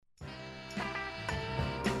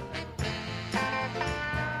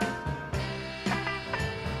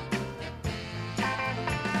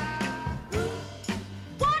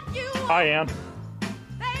Hi, Ann.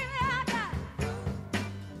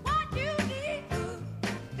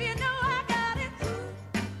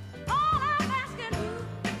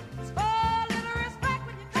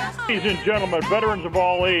 Ladies and gentlemen, veterans of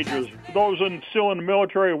all ages, those still in the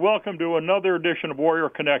military, welcome to another edition of Warrior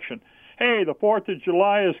Connection. Hey, the 4th of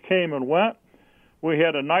July has came and went. We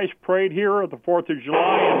had a nice parade here at the 4th of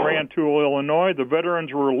July in Rantoul, Illinois. The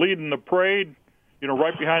veterans were leading the parade,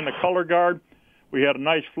 right behind the color guard. We had a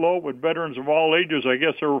nice float with veterans of all ages. I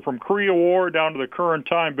guess they were from Korea War down to the current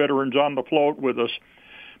time veterans on the float with us.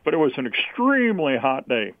 But it was an extremely hot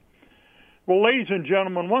day. Well, ladies and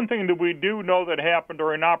gentlemen, one thing that we do know that happened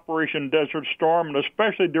during Operation Desert Storm, and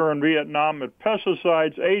especially during Vietnam, that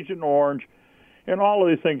pesticides, Agent Orange, and all of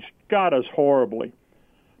these things got us horribly.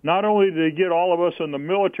 Not only did they get all of us in the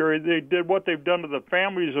military, they did what they've done to the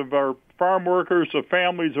families of our farm workers, the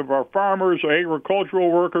families of our farmers, our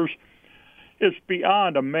agricultural workers. It's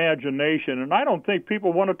beyond imagination, and I don't think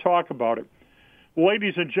people want to talk about it.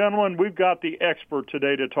 Ladies and gentlemen, we've got the expert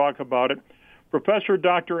today to talk about it. Professor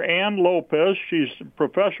Dr. Ann Lopez. She's a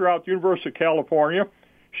professor out at the University of California.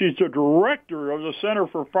 She's the director of the Center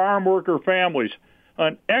for Farm Worker Families,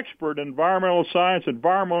 an expert in environmental science,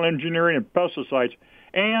 environmental engineering, and pesticides.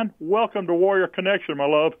 Ann, welcome to Warrior Connection, my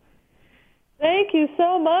love. Thank you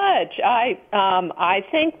so much. I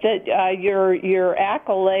think that your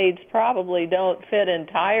accolades probably don't fit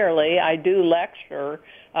entirely. I do lecture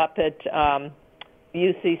up at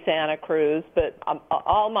UC Santa Cruz, but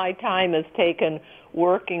all my time is taken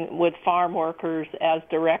working with farm workers as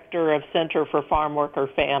director of Center for Farm Worker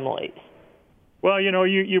Families. Well,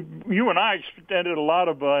 you and I extended a lot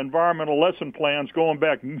of environmental lesson plans going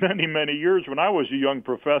back many, many years when I was a young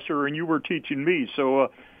professor, and you were teaching me.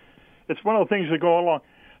 So it's one of the things that go along.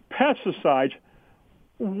 Pesticides.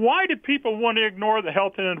 Why do people want to ignore the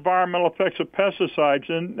health and environmental effects of pesticides?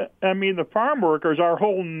 And, I mean, the farm workers, our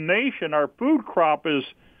whole nation, our food crop is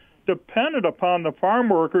dependent upon the farm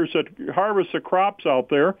workers that harvest the crops out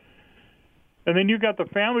there. And then you got the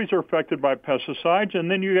families are affected by pesticides,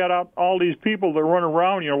 and then you got all these people that run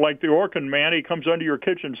around, like the Orkin man. He comes under your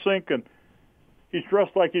kitchen sink, and he's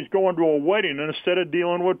dressed like he's going to a wedding instead of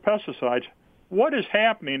dealing with pesticides. What is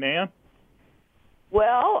happening, Ann?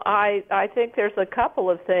 Well, I think there's a couple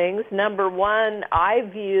of things. Number one, I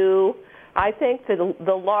think that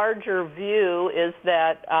the larger view is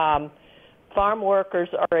that farm workers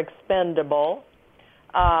are expendable.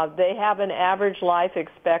 They have an average life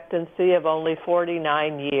expectancy of only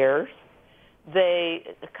 49 years.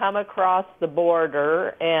 They come across the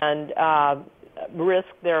border and risk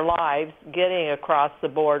their lives getting across the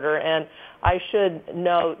border. And I should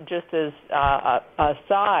note, just as a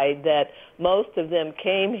side, that most of them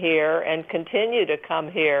came here and continue to come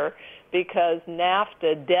here because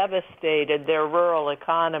NAFTA devastated their rural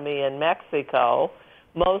economy in Mexico.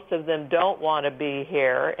 Most of them don't want to be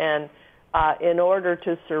here, and in order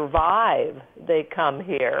to survive, they come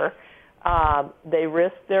here. They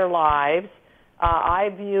risk their lives. I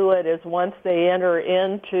view it as once they enter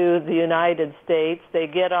into the United States, they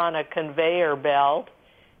get on a conveyor belt,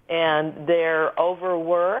 and they're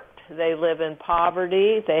overworked. They live in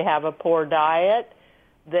poverty. They have a poor diet.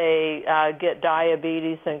 They get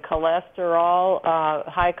diabetes and cholesterol,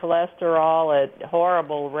 high cholesterol at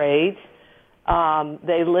horrible rates.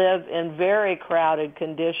 They live in very crowded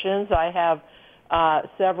conditions. I have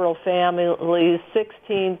several families,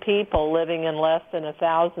 16 people living in less than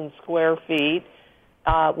 1,000 square feet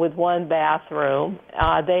with one bathroom.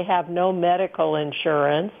 They have no medical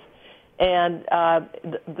insurance. And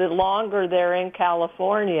the longer they're in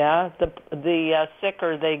California, the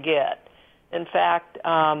sicker they get. In fact,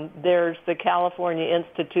 there's the California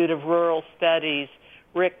Institute of Rural Studies.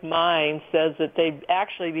 Rick Mines says that they'd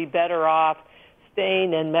actually be better off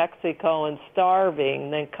staying in Mexico and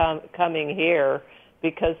starving than coming here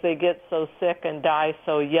because they get so sick and die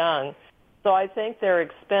so young. So I think they're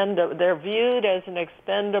viewed as an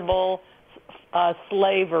expendable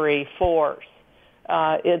slavery force.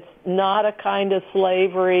 It's not a kind of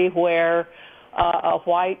slavery where a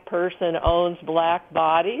white person owns black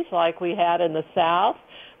bodies like we had in the South,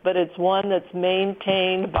 but it's one that's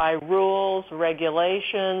maintained by rules,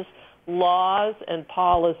 regulations, laws, and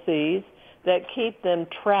policies that keep them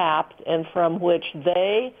trapped and from which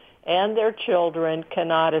they and their children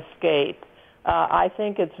cannot escape. I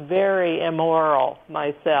think it's very immoral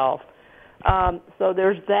myself. So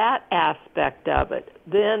there's that aspect of it.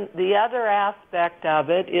 Then the other aspect of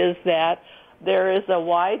it is that there is a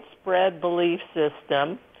widespread belief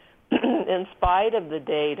system, in spite of the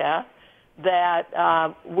data,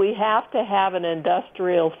 that we have to have an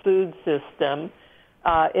industrial food system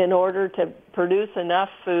in order to produce enough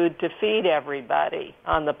food to feed everybody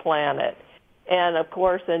on the planet. And, of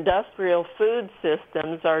course, industrial food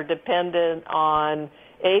systems are dependent on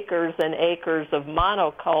acres and acres of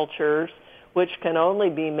monocultures, which can only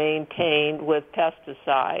be maintained with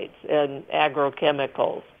pesticides and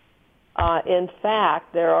agrochemicals. In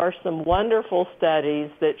fact, there are some wonderful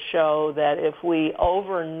studies that show that if we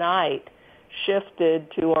overnight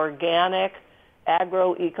shifted to organic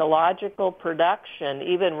agroecological production,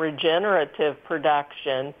 even regenerative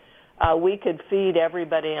production, we could feed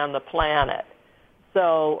everybody on the planet.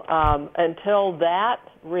 So until that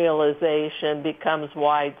realization becomes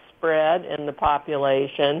widespread in the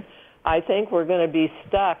population, I think we're going to be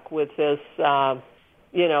stuck with this,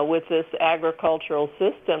 with this agricultural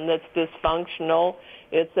system that's dysfunctional.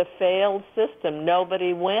 It's a failed system.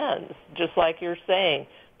 Nobody wins. Just like you're saying,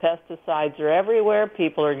 pesticides are everywhere.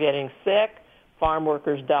 People are getting sick. Farm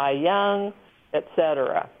workers die young,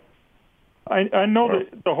 etc. I know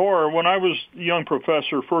the horror. When I was a young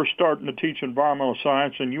professor, first starting to teach environmental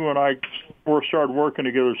science, and you and I first started working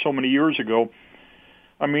together so many years ago,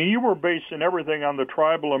 I mean, you were basing everything on the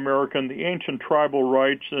tribal American, the ancient tribal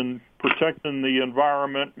rights, and protecting the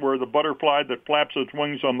environment, where the butterfly that flaps its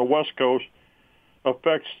wings on the West Coast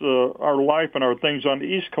affects our life and our things on the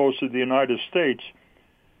East Coast of the United States.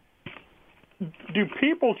 Do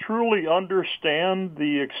people truly understand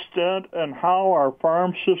the extent and how our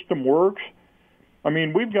farm system works? I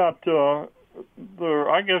mean, we've got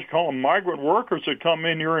I guess call them migrant workers that come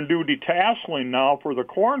in here and do detasseling now for the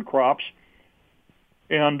corn crops.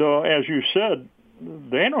 And as you said,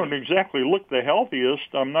 they don't exactly look the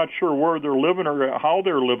healthiest. I'm not sure where they're living or how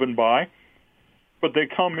they're living by. But they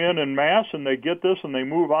come in mass and they get this and they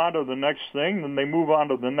move on to the next thing. Then they move on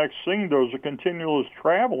to the next thing. There's a continuous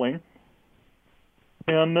traveling.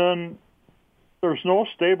 And then there's no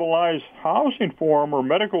stabilized housing for them or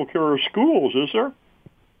medical care or schools, is there?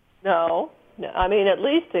 No. I mean, at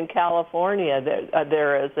least in California,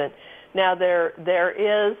 there isn't. Now, there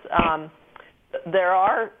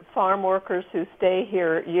are farm workers who stay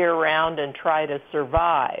here year-round and try to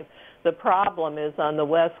survive. The problem is on the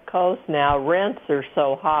West Coast now, rents are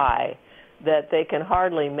so high that they can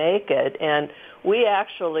hardly make it. And we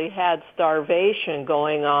actually had starvation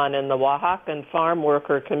going on in the Oaxacan farm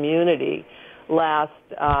worker community last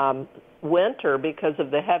winter because of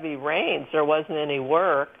the heavy rains. There wasn't any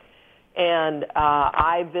work. And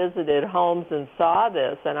I visited homes and saw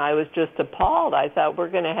this, and I was just appalled. I thought, we're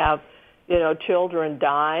going to have, children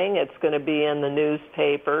dying. It's going to be in the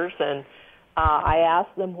newspapers. And I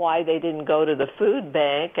asked them why they didn't go to the food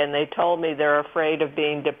bank, and they told me they're afraid of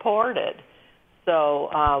being deported.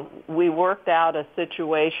 So we worked out a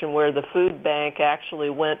situation where the food bank actually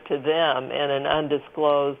went to them in an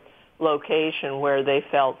undisclosed location where they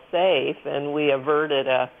felt safe, and we averted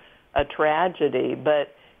a tragedy.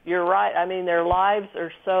 But you're right. I mean, their lives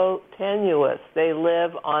are so tenuous. They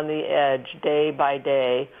live on the edge day by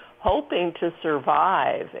day, hoping to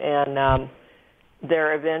survive. And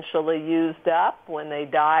they're eventually used up. When they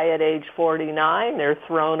die at age 49, they're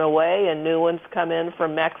thrown away and new ones come in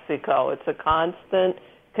from Mexico. It's a constant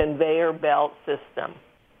conveyor belt system.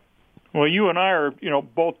 Well, you and I are,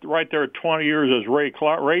 both right there at 20 years as Ray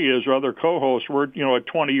is, our other co-host. We're, at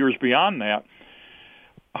 20 years beyond that.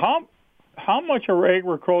 How much of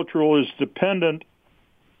agricultural is dependent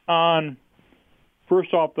on,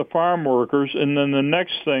 first off, the farm workers, and then the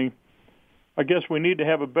next thing, I guess we need to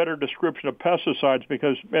have a better description of pesticides,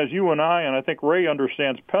 because as you and I think Ray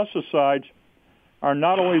understands, pesticides are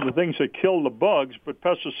not only the things that kill the bugs, but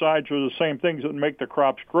pesticides are the same things that make the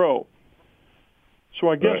crops grow. So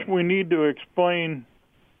I guess we need to explain,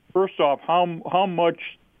 first off, how much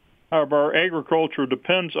of our agriculture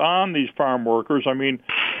depends on these farm workers. I mean,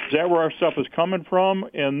 is that where our stuff is coming from?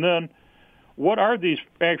 And then what are these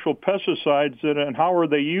actual pesticides and how are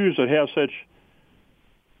they used that have such...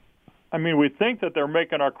 I mean, we think that they're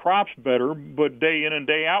making our crops better, but day in and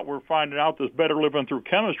day out, we're finding out this better living through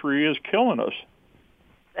chemistry is killing us.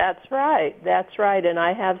 That's right. And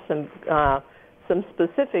I have some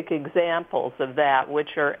specific examples of that,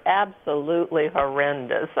 which are absolutely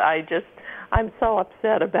horrendous. I'm so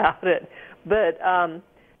upset about it. But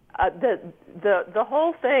the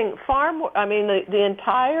whole thing, the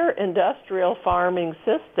entire industrial farming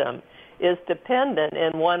system is dependent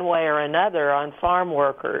in one way or another on farm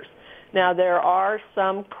workers. Now, there are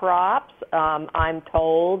some crops, I'm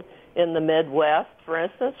told, in the Midwest, for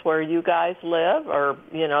instance, where you guys live, or,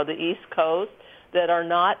 the East Coast, that are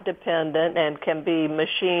not dependent and can be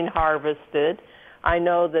machine harvested. I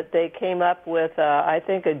know that they came up with, I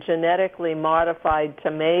think, a genetically modified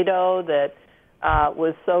tomato that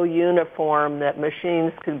was so uniform that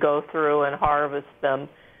machines could go through and harvest them.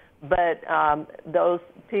 But those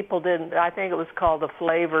people didn't. I think it was called a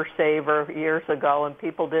flavor saver years ago, and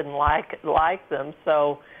people didn't like them,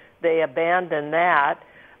 so they abandoned that.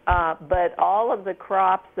 But all of the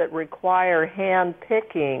crops that require hand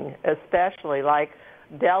picking, especially like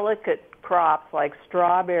delicate crops like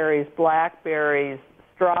strawberries, blackberries,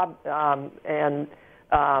 and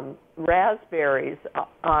raspberries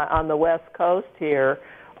on the West Coast here,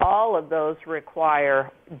 all of those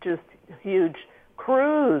require just huge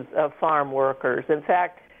crews of farm workers. In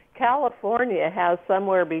fact, California has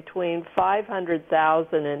somewhere between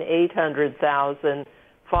 500,000 and 800,000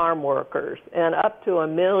 farm workers, and up to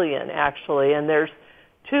 1 million actually, and there's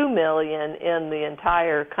 2 million in the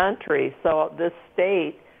entire country. So this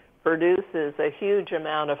state produces a huge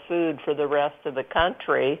amount of food for the rest of the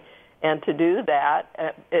country, and to do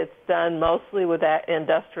that, it's done mostly with that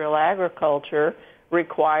industrial agriculture,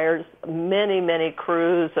 requires many, many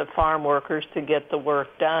crews of farm workers to get the work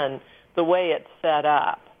done the way it's set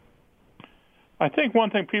up. I think one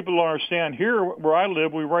thing people don't understand, here where I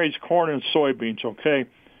live, we raise corn and soybeans, okay?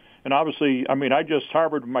 And obviously, I mean, I just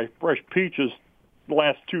harbored my fresh peaches the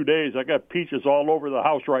last 2 days. I got peaches all over the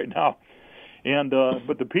house right now. And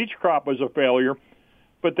but the peach crop was a failure.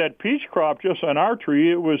 But that peach crop, just on our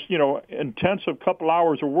tree, it was, intensive couple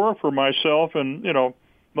hours of work for myself and,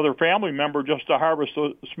 another family member just to harvest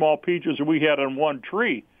the small peaches that we had on one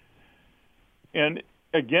tree. And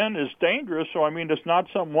again, it's dangerous. So, I mean, it's not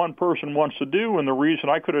something one person wants to do. And the reason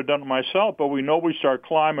I could have done it myself, but we know we start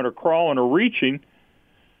climbing or crawling or reaching,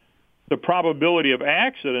 the probability of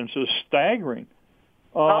accidents is staggering.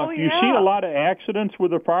 Do you see a lot of accidents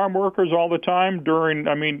with the farm workers all the time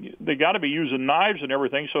they got to be using knives and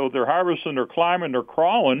everything, so they're harvesting, they're climbing, they're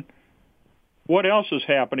crawling. What else is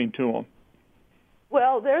happening to them?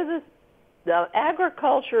 Well, the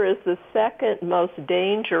agriculture is the second most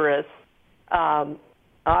dangerous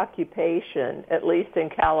occupation, at least in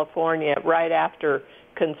California, right after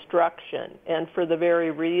construction, and for the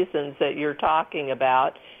very reasons that you're talking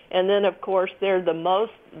about. And then, of course, they're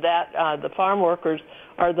the farm workers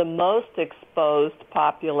are the most exposed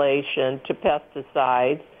population to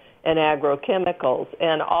pesticides and agrochemicals.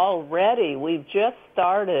 And already we've just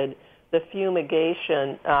started the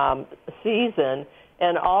fumigation season,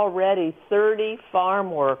 and already 30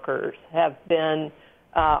 farm workers have been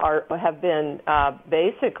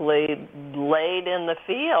basically laid in the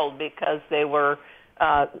field because they were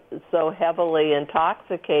so heavily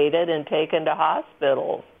intoxicated and taken to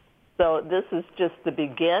hospitals. So this is just the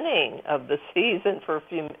beginning of the season for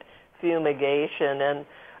fumigation, and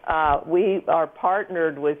we are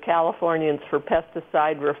partnered with Californians for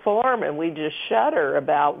Pesticide Reform, and we just shudder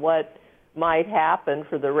about what might happen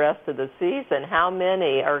for the rest of the season. How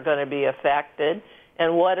many are going to be affected,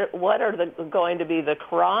 and what are going to be the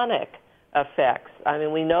chronic effects? I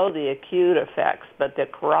mean, we know the acute effects, but the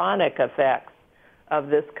chronic effects of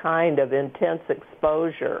this kind of intense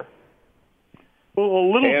exposure. Well,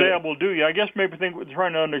 a little dab will do you. I guess maybe we're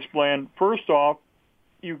trying to explain. First off,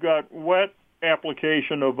 you've got wet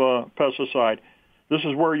application of a pesticide. This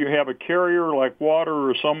is where you have a carrier like water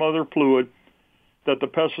or some other fluid that the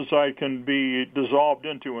pesticide can be dissolved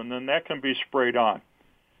into, and then that can be sprayed on.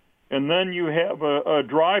 And then you have a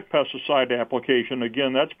dry pesticide application.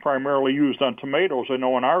 Again, that's primarily used on tomatoes. I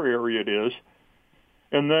know in our area it is.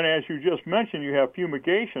 And then, as you just mentioned, you have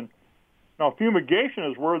fumigation. Now, fumigation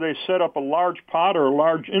is where they set up a large pot or a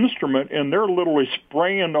large instrument, and they're literally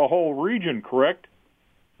spraying the whole region, correct?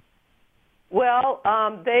 Well,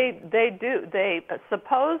 they do. They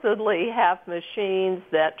supposedly have machines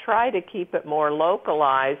that try to keep it more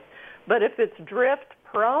localized, but if it's drift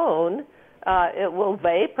prone, it will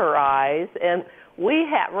vaporize. And we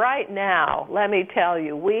have, right now, let me tell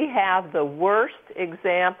you, we have the worst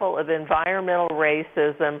example of environmental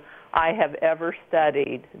racism I have ever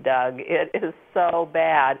studied, Doug. It is so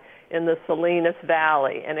bad in the Salinas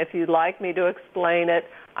Valley. And if you'd like me to explain it,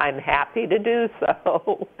 I'm happy to do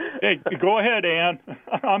so. Hey, go ahead, Ann.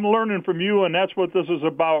 I'm learning from you, and that's what this is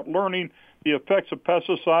about, learning the effects of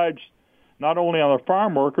pesticides, not only on the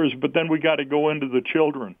farm workers, but then we got to go into the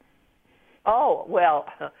children. Oh, well,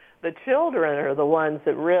 the children are the ones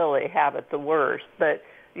that really have it the worst. But,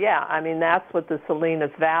 yeah, I mean, that's what the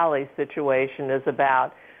Salinas Valley situation is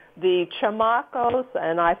about. The chamacos,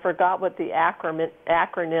 and I forgot what the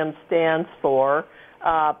acronym stands for,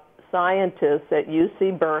 scientists at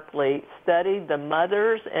UC Berkeley studied the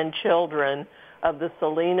mothers and children of the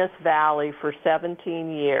Salinas Valley for 17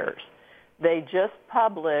 years. They just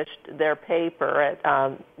published their paper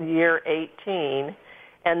at year 18,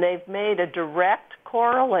 and they've made a direct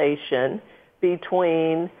correlation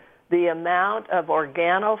between the amount of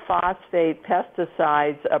organophosphate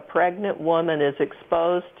pesticides a pregnant woman is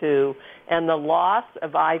exposed to and the loss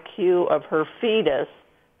of IQ of her fetus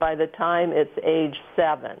by the time it's age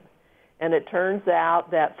 7. And it turns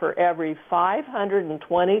out that for every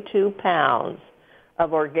 522 pounds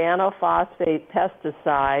of organophosphate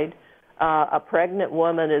pesticide a pregnant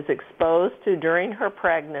woman is exposed to during her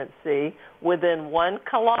pregnancy within 1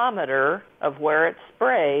 kilometer of where it's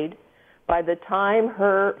sprayed, by the time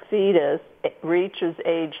her fetus reaches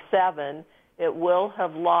age 7, it will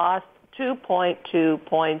have lost 2.2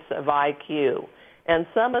 points of IQ. And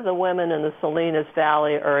some of the women in the Salinas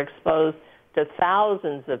Valley are exposed to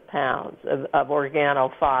thousands of pounds of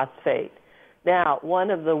organophosphate. Now,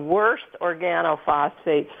 one of the worst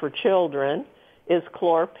organophosphates for children is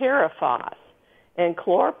chlorpyrifos. And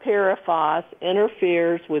chlorpyrifos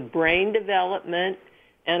interferes with brain development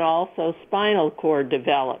and also spinal cord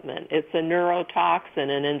development. It's a neurotoxin,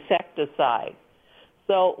 an insecticide.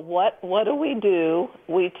 So what do?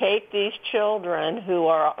 We take these children who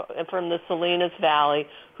are from the Salinas Valley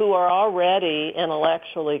who are already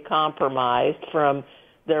intellectually compromised from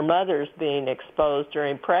their mothers being exposed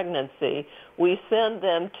during pregnancy. We send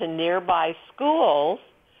them to nearby schools.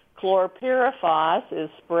 Chlorpyrifos is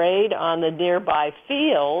sprayed on the nearby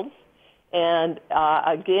fields, and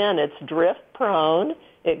again, it's drift prone.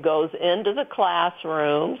 It goes into the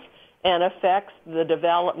classrooms and affects the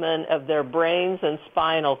development of their brains and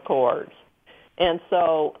spinal cords. And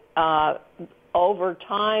so over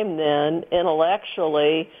time then,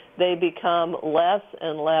 intellectually, they become less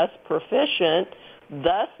and less proficient,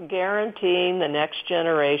 thus guaranteeing the next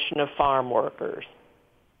generation of farm workers.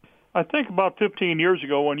 I think about 15 years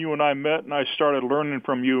ago when you and I met and I started learning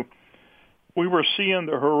from you, we were seeing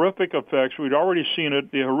the horrific effects. We'd already seen it,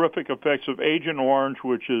 the horrific effects of Agent Orange,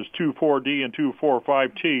 which is 2,4-D and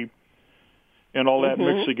 2,4,5-T, and all that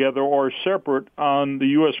mixed together or separate on the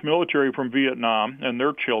U.S. military from Vietnam and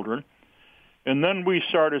their children. And then we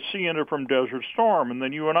started seeing it from Desert Storm. And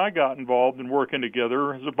then you and I got involved in working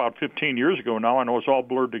together. It was about 15 years ago now. I know it's all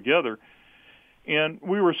blurred together. And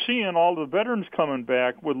we were seeing all the veterans coming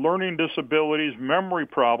back with learning disabilities, memory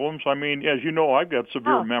problems. I mean, as you know, I've got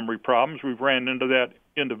severe memory problems. We've ran into that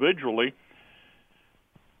individually.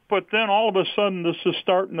 But then all of a sudden, this is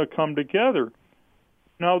starting to come together.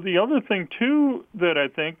 Now, the other thing, too, that I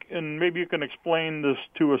think, and maybe you can explain this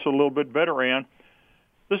to us a little bit better, Ann,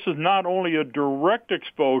 this is not only a direct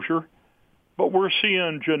exposure, but we're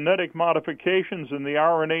seeing genetic modifications in the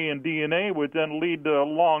RNA and DNA would then lead to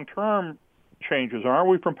long-term changes, aren't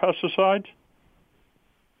we, from pesticides?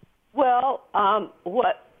 Well, I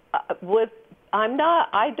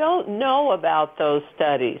don't know about those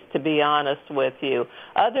studies, to be honest with you,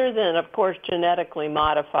 other than, of course, genetically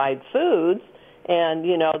modified foods, and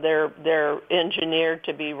they're engineered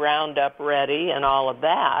to be Roundup ready and all of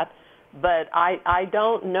that. But I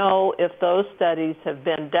don't know if those studies have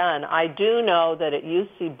been done. I do know that at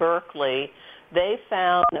UC Berkeley, they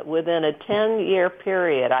found that within a 10-year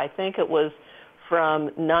period, I think it was from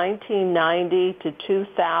 1990 to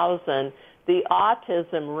 2000, the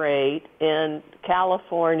autism rate in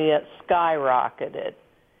California skyrocketed.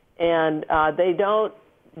 And they don't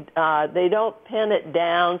pin it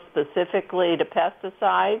down specifically to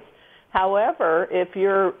pesticides. However, if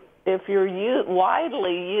you're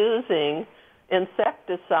widely using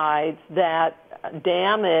insecticides that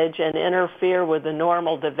damage and interfere with the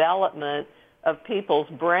normal development of people's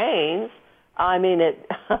brains, I mean,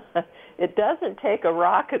 it doesn't take a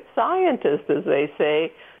rocket scientist, as they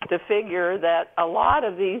say, to figure that a lot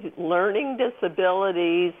of these learning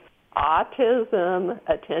disabilities, autism,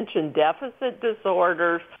 attention deficit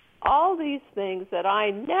disorders, all these things that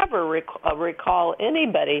I never recall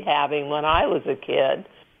anybody having when I was a kid,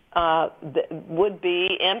 would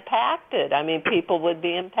be impacted. I mean, people would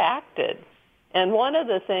be impacted. And one of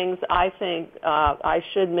the things I think I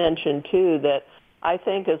should mention, too, that I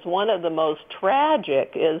think is one of the most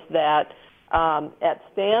tragic is that at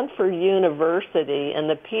Stanford University in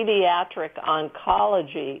the pediatric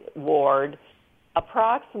oncology ward,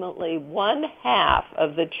 approximately 1/2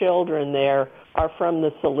 of the children there are from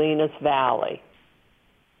the Salinas Valley.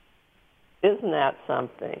 Isn't that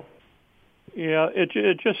something? Yeah,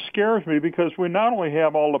 it just scares me because we not only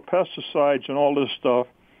have all the pesticides and all this stuff,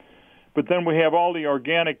 but then we have all the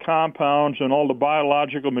organic compounds and all the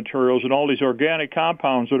biological materials and all these organic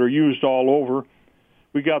compounds that are used all over.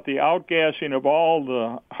 We got the outgassing of all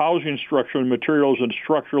the housing structural materials and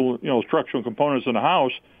structural components in the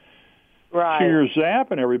house. Right. So you're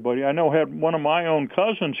zapping everybody. I know I had one of my own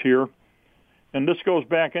cousins here, and this goes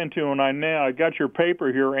back into, and I got your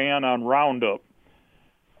paper here, Ann, on Roundup.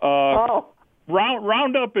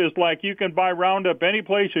 Roundup is like you can buy Roundup any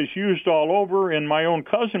place. It's used all over. And my own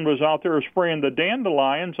cousin was out there spraying the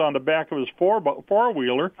dandelions on the back of his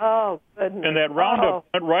four-wheeler. Oh, goodness. And that Roundup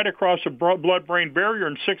went right across the blood-brain barrier,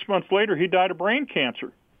 and 6 months later he died of brain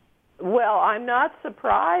cancer. Well, I'm not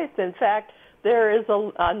surprised. In fact, there is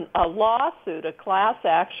a lawsuit, a class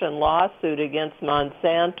action lawsuit against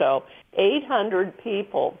Monsanto, 800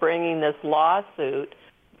 people bringing this lawsuit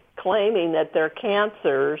claiming that their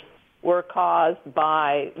cancers were caused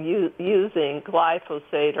by using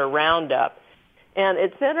glyphosate or Roundup. And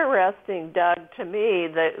it's interesting, Doug, to me,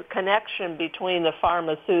 the connection between the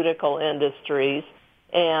pharmaceutical industries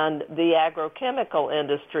and the agrochemical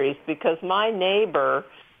industries, because my neighbor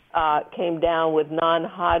came down with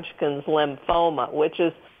non-Hodgkin's lymphoma, which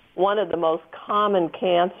is one of the most common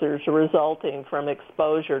cancers resulting from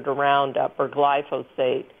exposure to Roundup or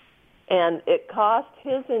glyphosate. And it cost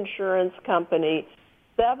his insurance company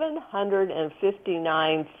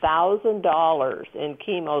 $759,000 in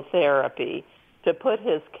chemotherapy to put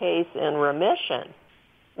his case in remission.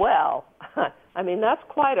 Well, I mean, that's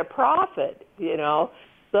quite a profit, you know.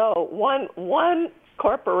 So one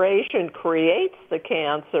corporation creates the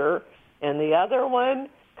cancer, and the other one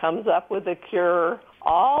comes up with a cure,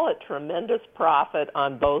 all at tremendous profit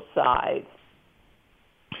on both sides.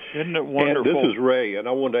 Isn't it wonderful? And this is Ray, and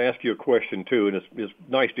I wanted to ask you a question, too, and it's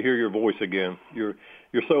nice to hear your voice again. You're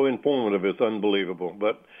so informative, it's unbelievable.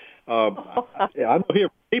 But I hear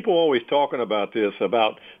people always talking about this,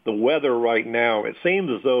 about the weather right now. It seems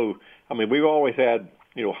as though, I mean, we've always had,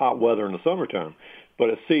 hot weather in the summertime, but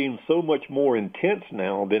it seems so much more intense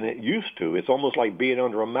now than it used to. It's almost like being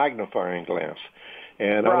under a magnifying glass.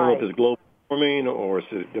 And I don't know if it's global warming or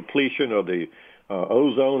it's a depletion of the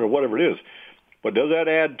ozone or whatever it is. But does that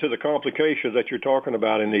add to the complications that you're talking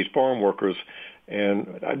about in these farm workers?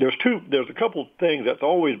 And there's a couple things that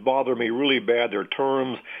always bother me really bad. There are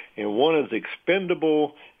terms, and one is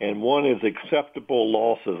expendable and one is acceptable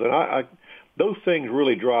losses. And those things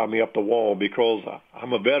really drive me up the wall because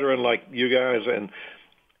I'm a veteran like you guys, and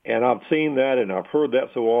I've seen that and I've heard that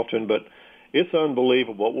so often. But it's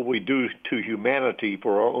unbelievable what we do to humanity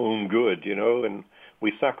for our own good, and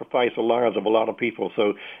we sacrifice the lives of a lot of people.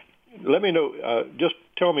 So let me know, just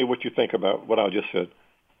tell me what you think about what I just said.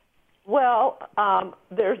 Well, I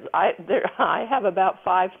have about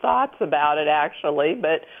 5 thoughts about it, actually,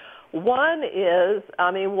 but one is,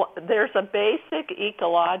 there's a basic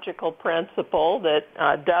ecological principle that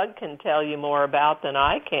Doug can tell you more about than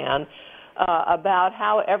I can, about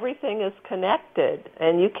how everything is connected,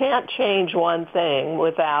 and you can't change one thing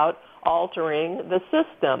without altering the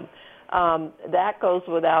system. That goes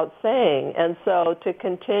without saying. And so to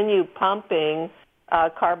continue pumping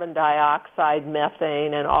carbon dioxide,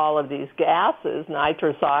 methane, and all of these gases,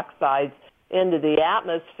 nitrous oxides, into the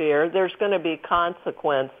atmosphere, there's going to be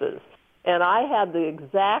consequences. And I had the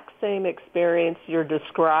exact same experience you're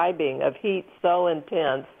describing of heat so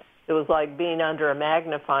intense, it was like being under a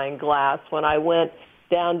magnifying glass when I went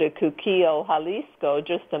down to Cuquillo, Jalisco,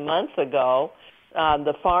 just a month ago.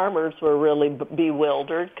 The farmers were really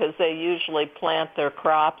bewildered because they usually plant their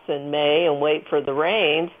crops in May and wait for the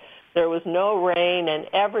rains. There was no rain and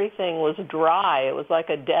everything was dry. It was like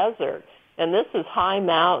a desert. And this is high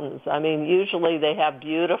mountains. I mean, usually they have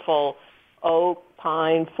beautiful oak,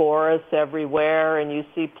 pine forests everywhere, and you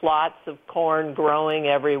see plots of corn growing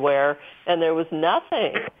everywhere, and there was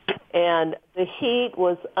nothing. And the heat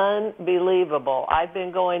was unbelievable. I've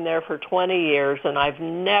been going there for 20 years, and I've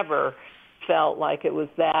never felt like it was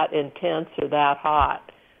that intense or that hot.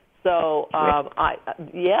 So,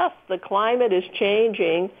 yes, the climate is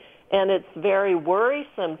changing, and it's very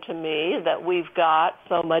worrisome to me that we've got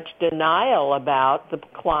so much denial about the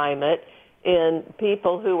climate in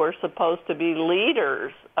people who are supposed to be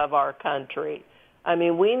leaders of our country. I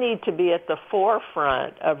mean, we need to be at the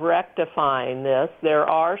forefront of rectifying this. There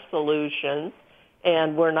are solutions,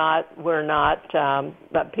 and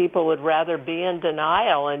but people would rather be in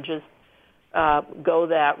denial and just go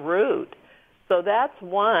that route. So that's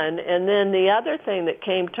one. And then the other thing that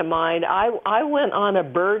came to mind, I went on a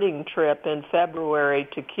birding trip in February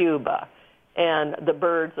to Cuba. And the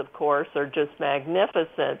birds, of course, are just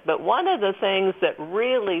magnificent. But one of the things that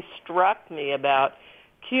really struck me about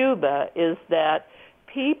Cuba is that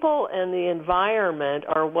people and the environment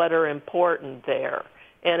are what are important there.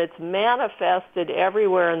 And it's manifested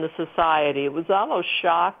everywhere in the society. It was almost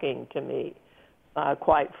shocking to me,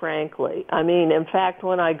 quite frankly. I mean, in fact,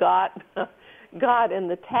 when I got in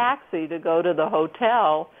the taxi to go to the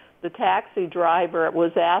hotel, the taxi driver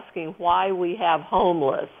was asking why we have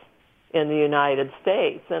homeless in the United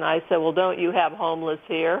States. And I said, well, don't you have homeless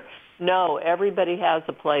here? No, everybody has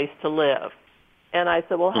a place to live. And I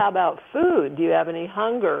said, well, how about food? Do you have any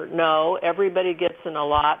hunger? No, everybody gets an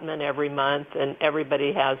allotment every month, and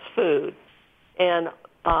everybody has food. And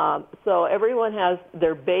so everyone has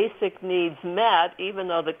their basic needs met, even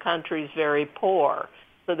though the country's very poor.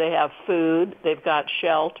 So they have food, they've got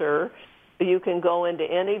shelter. You can go into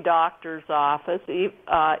any doctor's office,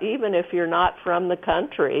 even if you're not from the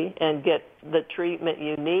country, and get the treatment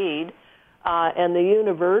you need. And the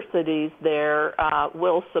universities there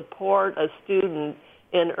will support a student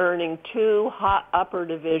in earning 2 upper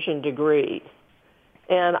division degrees.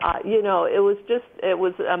 And, it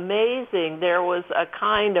was amazing. There was a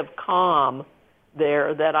kind of calm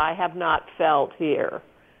there that I have not felt here.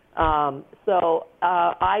 So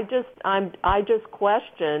I just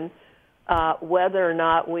question whether or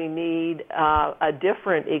not we need a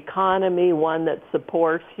different economy, one that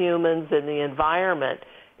supports humans and the environment.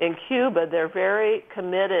 In Cuba, they're very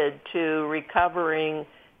committed to recovering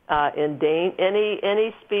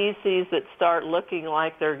any species that start looking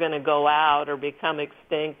like they're going to go out or become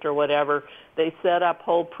extinct or whatever. They set up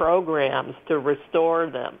whole programs to restore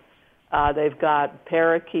them. They've got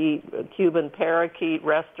Cuban parakeet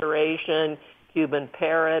restoration, Cuban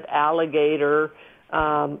parrot, alligator.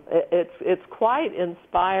 It's quite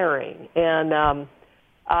inspiring, and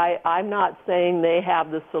I'm not saying they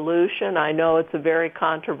have the solution. I know it's a very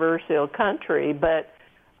controversial country, but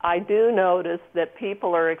I do notice that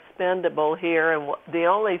people are expendable here, and the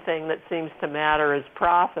only thing that seems to matter is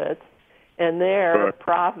profits, and their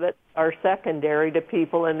profits are secondary to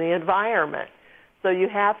people in the environment. So you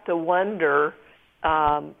have to wonder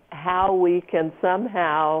how we can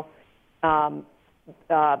somehow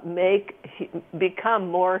become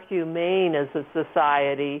more humane as a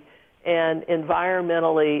society and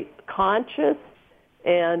environmentally conscious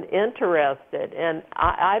and interested. And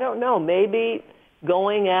I don't know, maybe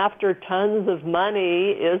going after tons of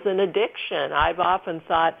money is an addiction. I've often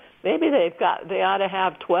thought maybe they ought to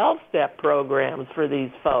have 12-step programs for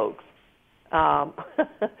these folks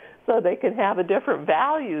so they can have a different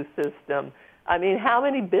value system. I mean, how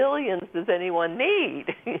many billions does anyone need,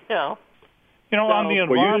 on the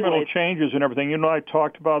environmental changes and everything, I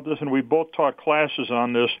talked about this, and we both taught classes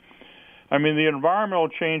on this. I mean, the environmental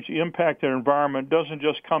change, the impact on the environment doesn't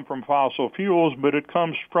just come from fossil fuels, but it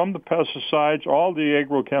comes from the pesticides, all the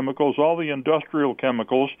agrochemicals, all the industrial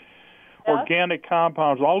chemicals, organic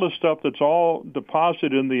compounds, all the stuff that's all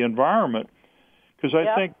deposited in the environment. Because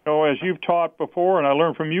I think, as you've taught before, and I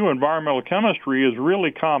learned from you, environmental chemistry is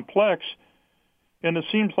really complex. And it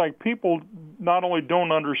seems like people not only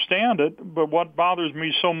don't understand it, but what bothers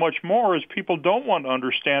me so much more is people don't want to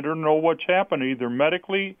understand it or know what's happening, either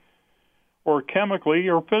medically or chemically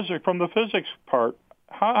or from the physics part.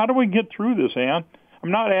 How do we get through this, Ann?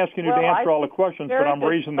 I'm not asking you to answer all the questions, but I'm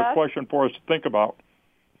raising the question for us to think about.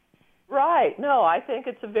 Right. No, I think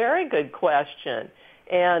it's a very good question.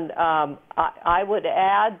 And I would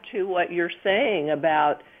add to what you're saying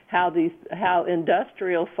about how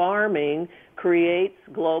industrial farming creates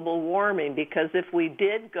global warming, because if we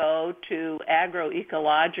did go to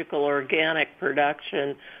agroecological organic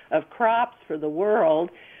production of crops for the world,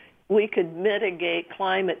 we could mitigate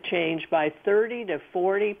climate change by 30 to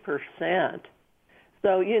 40%.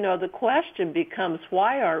 So, the question becomes,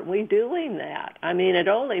 why aren't we doing that? I mean, it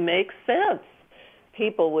only makes sense.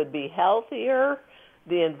 People would be healthier.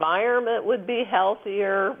 The environment would be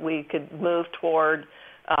healthier. We could move toward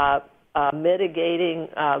mitigating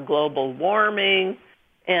global warming,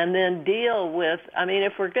 and then deal with,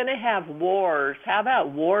 if we're going to have wars, how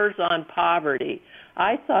about wars on poverty?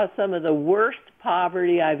 I saw some of the worst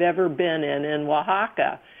poverty I've ever been in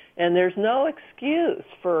Oaxaca, and there's no excuse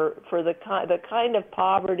for the kind of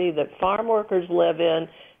poverty that farm workers live in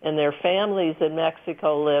and their families in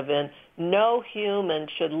Mexico live in. No human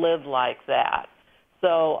should live like that.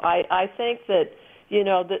 So I think that,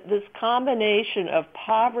 that this combination of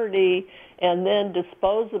poverty and then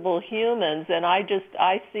disposable humans, and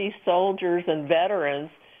I see soldiers and veterans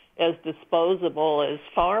as disposable as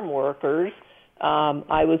farm workers.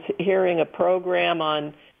 I was hearing a program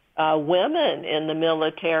on women in the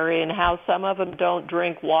military and how some of them don't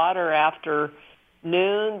drink water after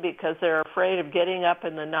noon because they're afraid of getting up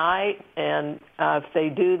in the night, and if they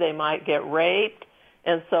do, they might get raped.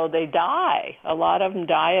 And so they die. A lot of them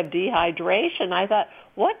die of dehydration. I thought,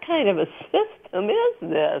 what kind of a system is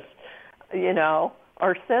this?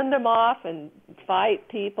 Or send them off and fight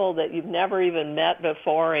people that you've never even met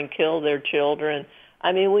before and kill their children.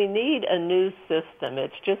 I mean, we need a new system.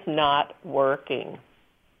 It's just not working.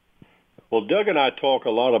 Well, Doug and I talk a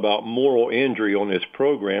lot about moral injury on this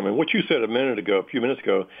program, and what you said a few minutes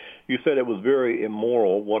ago, you said it was very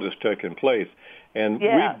immoral what has taken place. And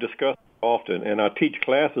we've discussed often, and I teach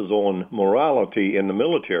classes on morality in the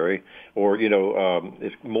military, or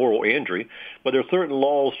it's moral injury. But there are certain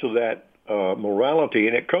laws to that morality,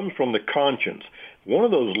 and it comes from the conscience. One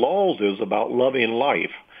of those laws is about loving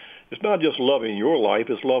life. It's not just loving your life;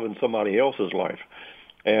 it's loving somebody else's life.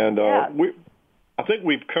 And I think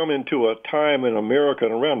we've come into a time in America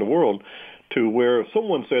and around the world to where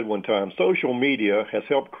someone said one time, social media has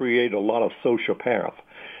helped create a lot of sociopath.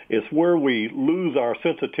 It's where we lose our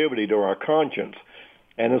sensitivity to our conscience,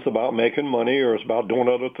 and it's about making money, or it's about doing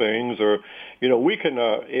other things, or we can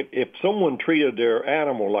if someone treated their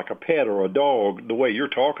animal like a pet or a dog the way you're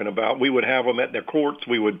talking about, we would have them at the courts,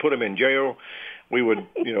 we would put them in jail, we would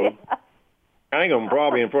hang them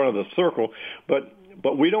probably in front of the circle, but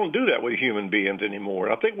we don't do that with human beings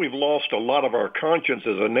anymore. I think we've lost a lot of our conscience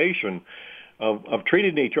as a nation of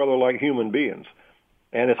treating each other like human beings.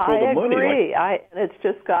 And it's for the money. I agree. It's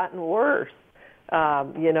just gotten worse,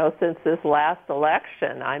 since this last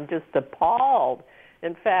election. I'm just appalled.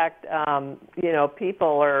 In fact,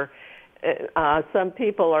 people are, some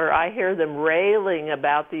people are, I hear them railing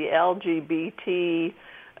about the LGBT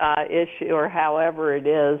issue, or however it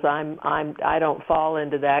is. I don't fall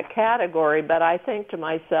into that category, but I think to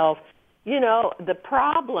myself,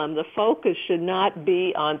 the focus should not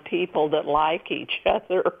be on people that like each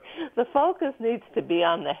other. The focus needs to be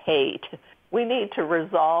on the hate. We need to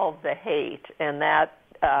resolve the hate, and that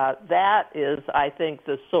is, I think,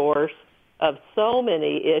 the source of so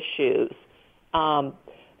many issues.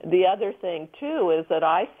 The other thing, too, is that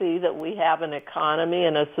I see that we have an economy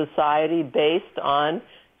and a society based on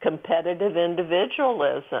competitive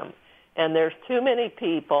individualism. And there's too many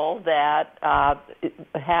people that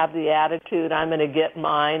have the attitude, I'm going to get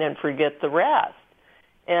mine and forget the rest.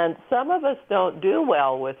 And some of us don't do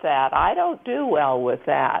well with that. I don't do well with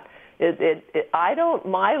that.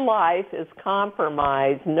 My life is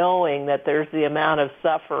compromised knowing that there's the amount of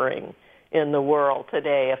suffering in the world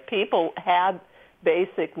today. If people had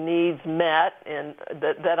basic needs met, and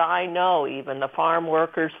that I know, even the farm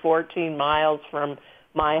workers 14 miles from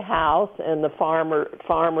my house and the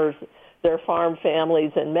farmers, their farm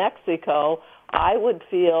families in Mexico, I would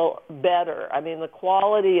feel better. I mean, the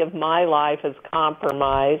quality of my life is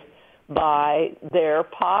compromised by their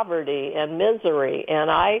poverty and misery.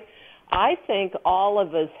 And I think all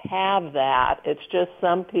of us have that. It's just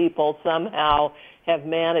some people somehow have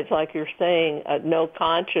managed, like you're saying, no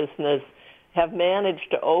consciousness, have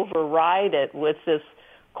managed to override it with this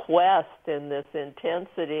quest and this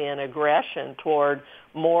intensity and aggression toward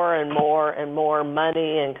more and more and more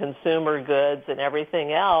money and consumer goods and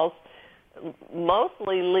everything else,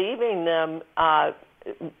 mostly leaving them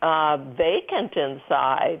vacant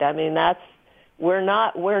inside. I mean, we're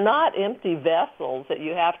not empty vessels that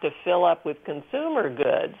you have to fill up with consumer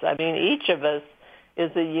goods. I mean, each of us is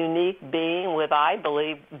a unique being with, I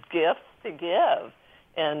believe, gifts to give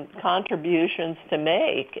and contributions to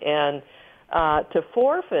make, and to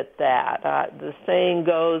forfeit that. The saying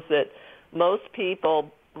goes that most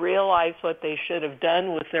people realize what they should have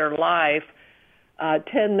done with their life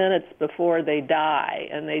 10 minutes before they die,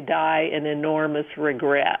 and they die in enormous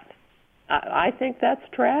regret. I think that's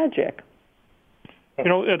tragic.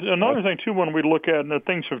 Another thing, too, when we look at and that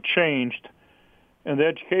things have changed in the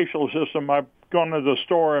educational system, I've gone to the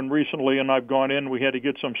store recently, and I've gone in, we had to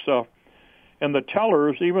get some stuff. And the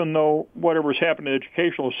tellers, even though whatever's happened in the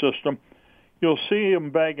educational system, you'll see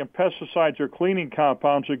them bagging pesticides or cleaning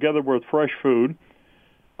compounds together with fresh food.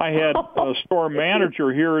 I had a store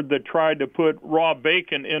manager here that tried to put raw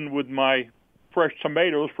bacon in with my fresh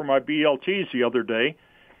tomatoes for my BLTs the other day.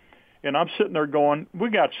 And I'm sitting there going,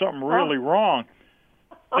 we got something really wrong.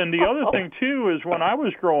 And the other thing, too, is when I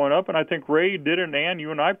was growing up, and I think Ray did it, and Ann,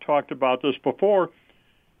 you and I have talked about this before,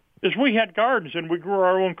 is we had gardens and we grew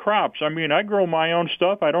our own crops. I mean, I grow my own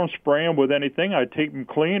stuff. I don't spray them with anything. I take them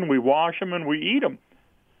clean, we wash them, and we eat them.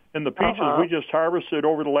 And the peaches we just harvested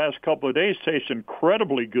over the last couple of days taste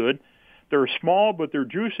incredibly good. They're small, but they're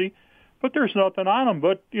juicy. But there's nothing on them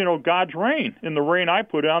but, God's rain. And the rain I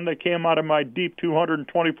put on, that came out of my deep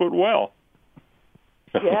 220-foot well.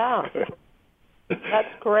 Yeah.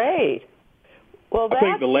 That's great. Well,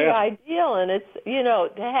 that's the ideal, and it's,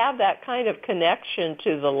 to have that kind of connection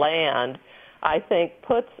to the land, I think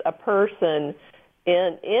puts a person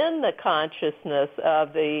in the consciousness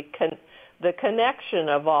of the connection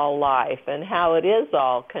of all life and how it is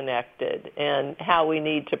all connected and how we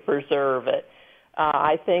need to preserve it.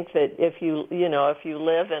 I think that if you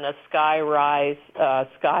live in a skyrise,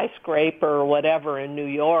 skyscraper or whatever in New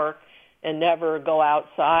York and never go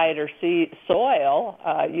outside or see soil,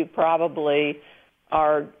 you probably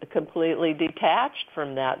are completely detached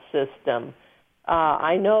from that system.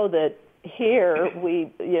 I know that here,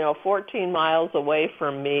 14 miles away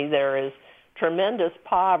from me, there is tremendous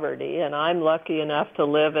poverty, and I'm lucky enough to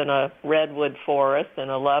live in a redwood forest in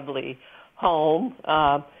a lovely home,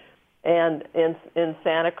 and in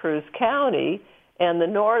Santa Cruz County. And the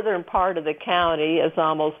northern part of the county is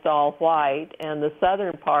almost all white, and the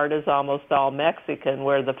southern part is almost all Mexican,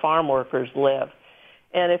 where the farm workers live.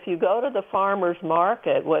 And if you go to the farmers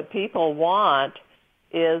market, what people want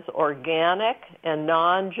is organic and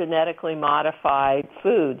non-genetically modified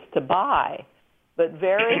foods to buy. But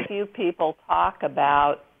very few people talk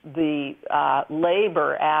about the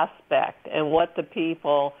labor aspect and what the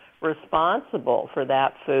people responsible for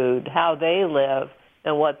that food, how they live,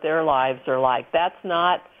 and what their lives are like. That's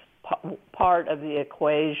not part of the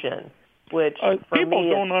equation, which for people me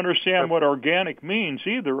don't understand what organic means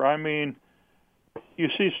either. I mean, you'll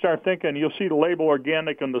see the label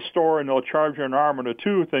organic in the store, and they'll charge you an arm and a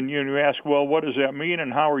tooth, and you ask, well, what does that mean,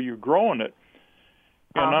 and how are you growing it?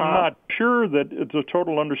 And I'm not sure that it's a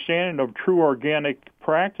total understanding of true organic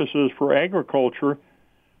practices for agriculture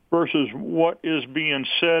versus what is being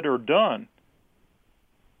said or done.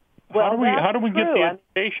 Well, how do we get the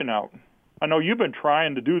education out? I know you've been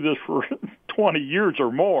trying to do this for 20 years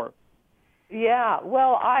or more. Yeah,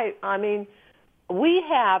 well, I mean, we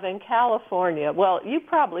have in California, well, you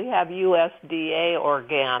probably have USDA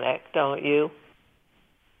organic, don't you?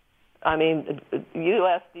 I mean,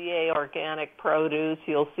 USDA organic produce,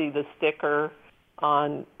 you'll see the sticker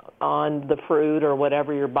on the fruit or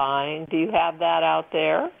whatever you're buying. Do you have that out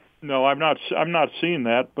there? No, I'm not seeing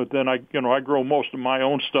that, but then I grow most of my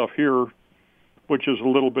own stuff here, which is a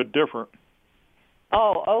little bit different.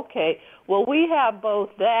 Oh, okay. Well, we have both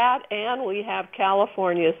that and we have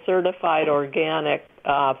California certified organic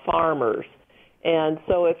farmers. And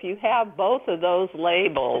so if you have both of those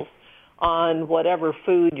labels on whatever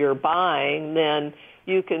food you're buying, then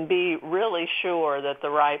you can be really sure that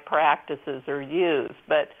the right practices are used.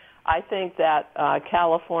 But I think that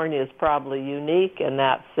California is probably unique in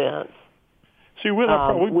that sense. See, we've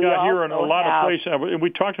got here in a lot of places, and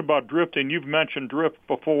we talked about drifting. You've mentioned drift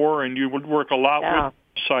before, and you would work a lot with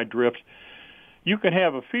pesticide drift. You can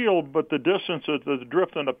have a field, but the distance that the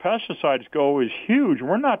drift and the pesticides go is huge.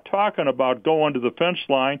 We're not talking about going to the fence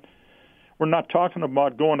line. We're not talking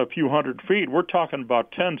about going a few hundred feet. We're talking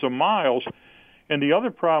about tens of miles. And the other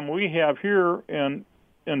problem we have here, and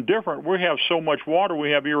different, we have so much water, we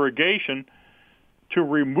have irrigation to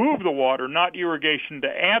remove the water, not irrigation to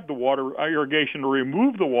add the water, irrigation to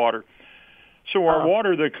remove the water. So our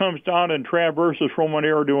water that comes down and traverses from one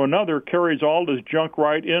area to another carries all this junk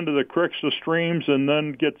right into the creeks, the streams, and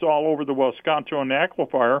then gets all over the Wisconsin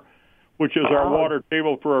aquifer, which is our water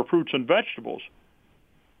table for our fruits and vegetables.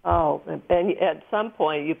 Oh, and at some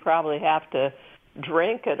point you probably have to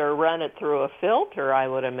drink it or run it through a filter, I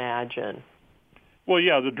would imagine. Well,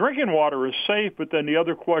 yeah, the drinking water is safe, but then the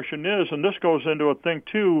other question is, and this goes into a thing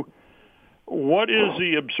too, what is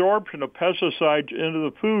the absorption of pesticides into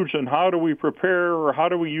the foods, and how do we prepare or how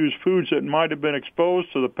do we use foods that might have been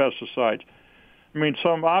exposed to the pesticides? I mean,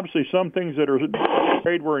 some things that are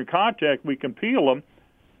afraid we're in contact, we can peel them,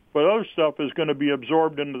 but other stuff is going to be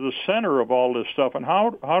absorbed into the center of all this stuff. And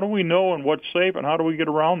how do we know and what's safe, and how do we get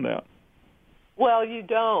around that? Well, you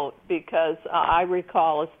don't, because I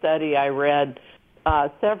recall a study I read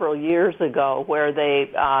several years ago where they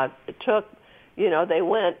they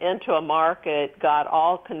went into a market, got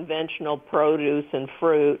all conventional produce and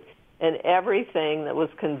fruit, and everything that was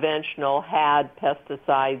conventional had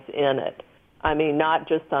pesticides in it. I mean, not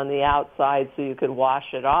just on the outside so you could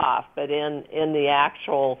wash it off, but in the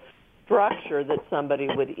actual structure that somebody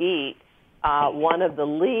would eat. One of the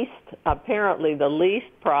least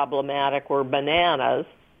problematic were bananas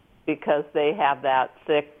because they have that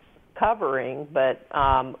thick covering, but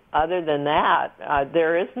other than that,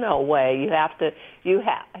 there is no way. You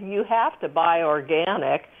have to buy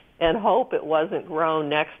organic and hope it wasn't grown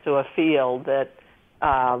next to a field that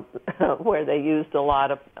where they used a lot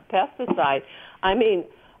of pesticide. I mean,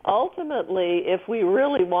 ultimately, if we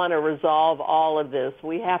really want to resolve all of this,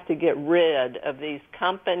 we have to get rid of these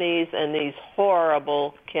companies and these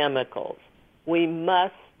horrible chemicals. We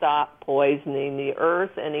must stop poisoning the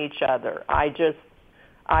earth and each other.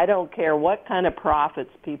 I don't care what kind of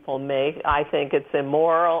profits people make. I think it's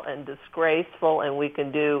immoral and disgraceful, and we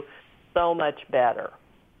can do so much better.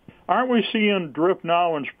 Aren't we seeing drift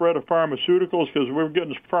now and spread of pharmaceuticals? Because we're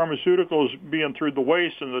getting pharmaceuticals being through the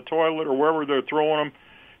waste in the toilet or wherever they're throwing them,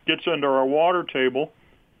 gets into our water table,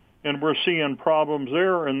 and we're seeing problems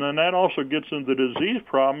there. And then that also gets into disease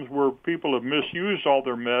problems where people have misused all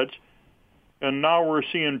their meds. And now we're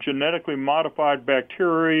seeing genetically modified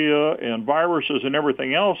bacteria and viruses and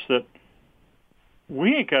everything else that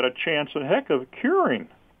we ain't got a chance in heck of curing.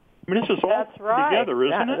 I mean, this is all together,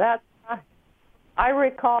 isn't it? That's right. I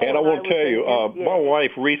recall. And I want to tell you, my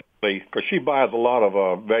wife recently, because she buys a lot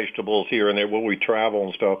of vegetables here and there when we travel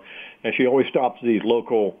and stuff, and she always stops at these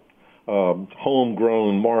local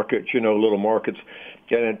homegrown markets, little markets.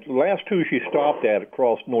 And the last two she stopped at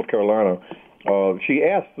across North Carolina, she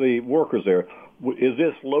asked the workers there, is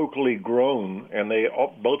this locally grown? And they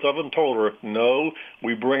both of them told her, no,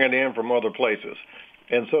 we bring it in from other places.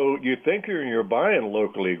 And so you think you're buying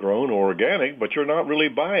locally grown or organic, but you're not really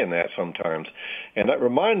buying that sometimes. And that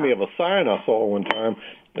reminded me of a sign I saw one time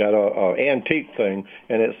at an antique thing,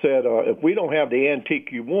 and it said, if we don't have the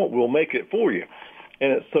antique you want, we'll make it for you.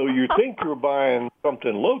 And so you think you're buying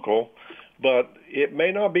something local, but it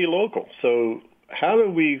may not be local. So how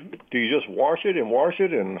do you just wash it and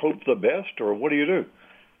hope for the best, or what do you do?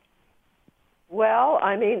 Well,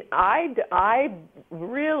 I mean, I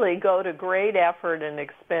really go to great effort and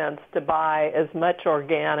expense to buy as much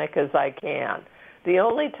organic as I can. The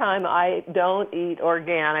only time I don't eat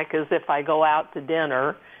organic is if I go out to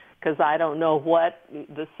dinner, because I don't know what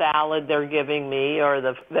the salad they're giving me or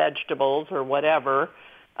the vegetables or whatever.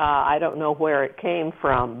 I don't know where it came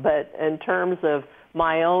from. But in terms of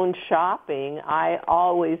my own shopping, I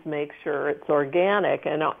always make sure it's organic.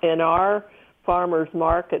 And in our farmers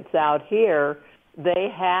markets out here, they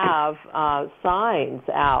have signs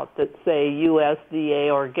out that say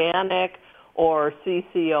USDA organic or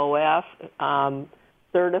CCOF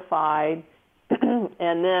certified,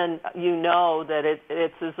 and then you know that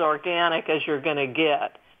it's as organic as you're going to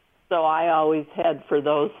get. So I always head for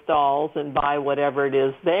those stalls and buy whatever it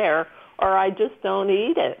is there, or I just don't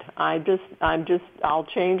eat it. I'll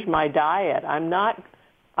change my diet.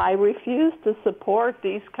 I refuse to support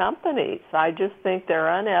these companies. I just think they're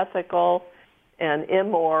unethical and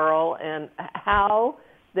immoral, and how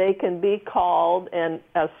they can be called and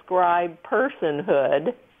ascribe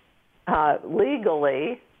personhood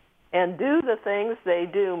legally and do the things they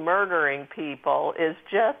do, murdering people, is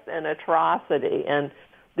just an atrocity. And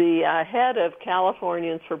the head of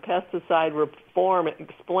Californians for Pesticide Reform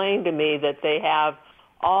explained to me that they have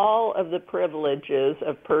all of the privileges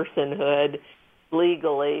of personhood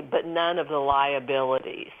legally, but none of the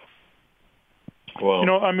liabilities.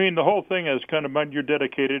 Well, I mean, the whole thing is kind of you're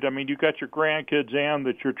dedicated. I mean, you got your grandkids, Ann,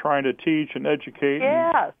 that you're trying to teach and educate.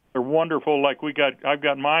 Yes. They're wonderful. Like I've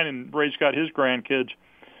got mine, and Ray's got his grandkids.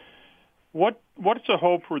 What's the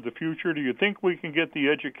hope for the future? Do you think we can get the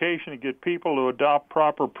education to get people to adopt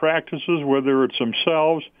proper practices, whether it's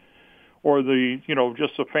themselves or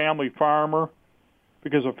just a family farmer?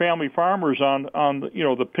 Because a family farmer is on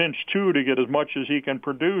the pinch too to get as much as he can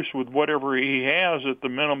produce with whatever he has at the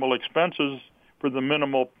minimal expenses for the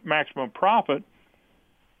maximum profit,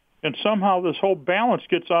 and somehow this whole balance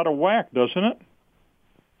gets out of whack, doesn't it?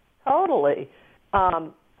 Totally.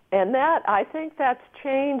 And I think that's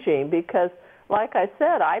changing because, like I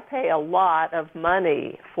said, I pay a lot of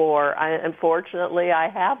money unfortunately, I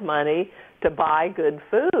have money to buy good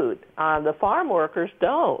food. The farm workers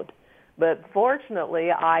don't, but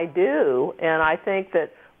fortunately I do, and I think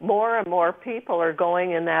that more and more people are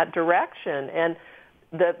going in that direction. And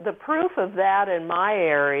the proof of that in my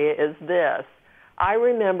area is this. I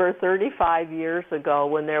remember 35 years ago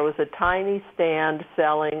when there was a tiny stand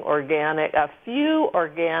selling a few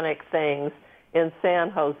organic things in San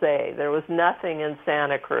Jose. There was nothing in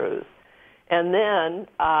Santa Cruz. And then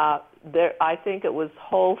I think it was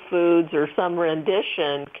Whole Foods or some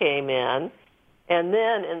rendition came in. And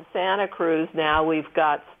then in Santa Cruz now we've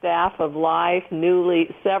got Staff of Life,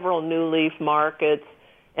 several New Leaf Markets,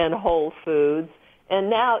 and Whole Foods. And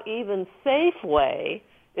now even Safeway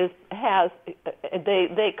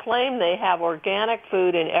they claim they have organic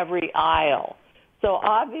food in every aisle. So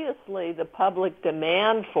obviously the public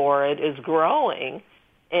demand for it is growing,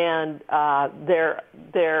 and they're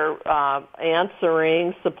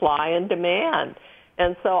answering supply and demand.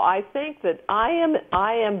 And so I think that I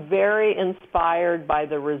am very inspired by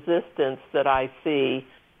the resistance that I see,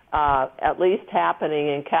 at least happening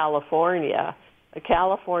in California.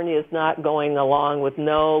 California is not going along with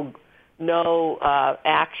no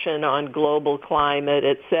action on global climate,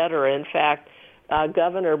 et cetera. In fact,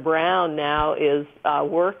 Governor Brown now is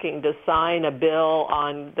working to sign a bill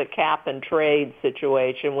on the cap and trade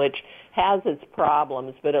situation, which has its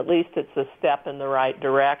problems, but at least it's a step in the right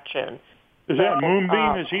direction. Is that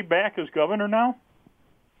Moonbeam? Is he back as governor now?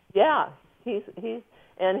 Yeah, he's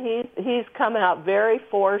come out very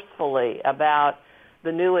forcefully about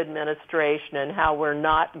the new administration and how we're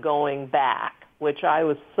not going back, which I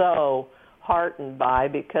was so heartened by,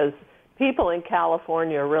 because people in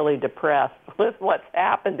California are really depressed with what's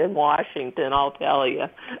happened in Washington, I'll tell you.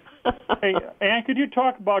 Hey, Ann, could you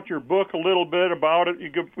talk about your book a little bit about it?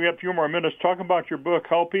 We have a few more minutes. Talk about your book,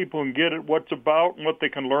 how people can get it, what it's about, and what they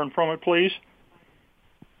can learn from it, please.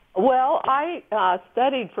 Well, I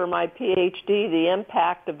studied for my PhD the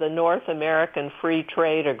impact of the North American Free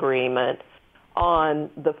Trade Agreement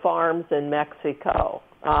on the farms in Mexico.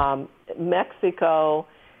 Mexico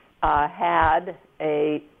had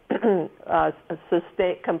a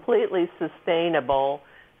completely sustainable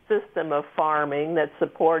system of farming that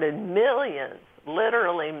supported millions,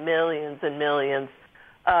 literally millions and millions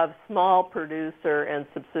of small producer and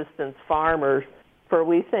subsistence farmers for,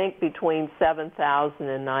 we think, between 7,000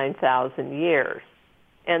 and 9,000 years.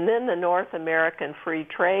 And then the North American Free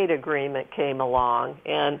Trade Agreement came along,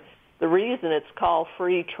 and the reason it's called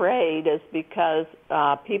free trade is because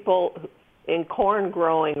people in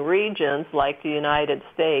corn-growing regions like the United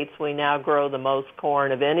States, we now grow the most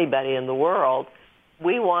corn of anybody in the world.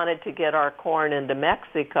 We wanted to get our corn into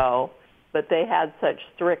Mexico, but they had such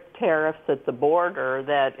strict tariffs at the border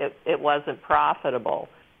that it wasn't profitable.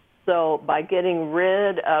 So by getting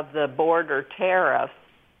rid of the border tariffs,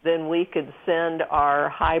 then we could send our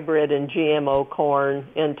hybrid and GMO corn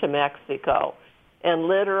into Mexico. And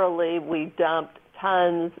literally we dumped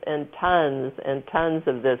tons and tons and tons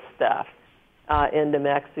of this stuff into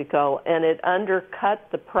Mexico, and it undercut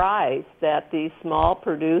the price that these small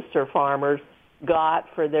producer farmers got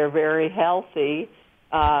for their very healthy,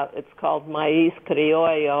 it's called maíz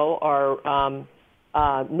criollo, or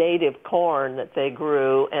native corn that they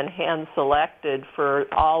grew and hand-selected for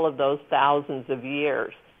all of those thousands of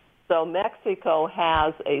years. So Mexico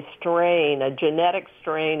has a genetic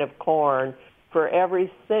strain of corn for every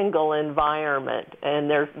single environment, and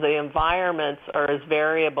the environments are as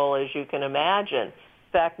variable as you can imagine.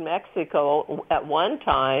 In fact, Mexico at one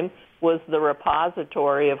time was the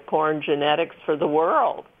repository of corn genetics for the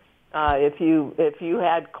world. If you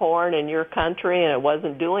had corn in your country and it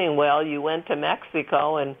wasn't doing well, you went to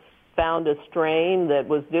Mexico and found a strain that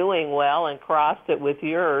was doing well and crossed it with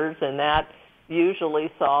yours, and that usually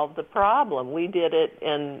solved the problem. We did it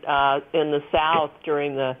in the South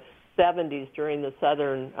during the 70s, during the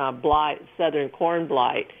southern corn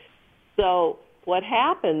blight. So what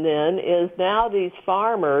happened then is now these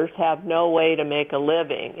farmers have no way to make a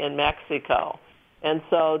living in Mexico. And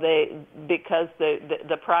so because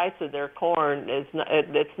the price of their corn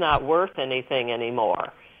it's not worth anything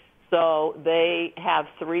anymore. So they have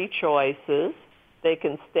three choices. They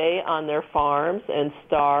can stay on their farms and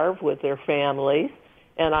starve with their families.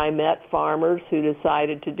 And I met farmers who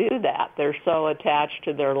decided to do that. They're so attached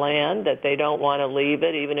to their land that they don't want to leave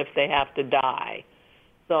it, even if they have to die.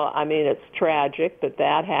 So, I mean, it's tragic, but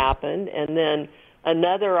that happened. And then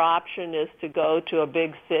another option is to go to a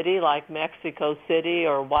big city like Mexico City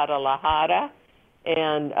or Guadalajara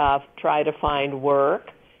and try to find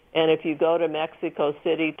work. And if you go to Mexico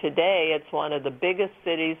City today, it's one of the biggest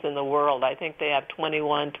cities in the world. I think they have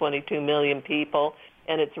 22 million people,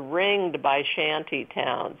 and it's ringed by shanty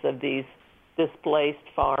towns of these displaced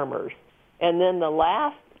farmers. And then the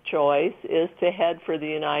last choice is to head for the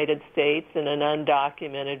United States in an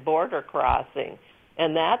undocumented border crossing.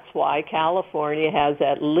 And that's why California has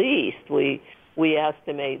at least, we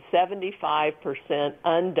estimate, 75%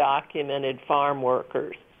 undocumented farm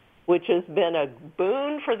workers, which has been a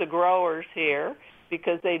boon for the growers here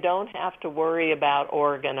because they don't have to worry about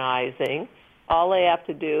organizing. All they have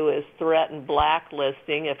to do is threaten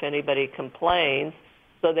blacklisting if anybody complains,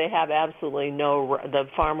 so they have the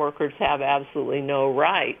farm workers have absolutely no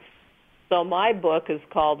rights. So my book is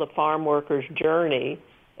called The Farm Worker's Journey,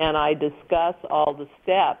 and I discuss all the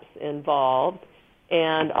steps involved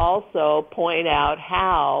and also point out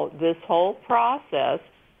how this whole process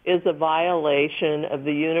is a violation of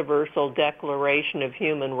the Universal Declaration of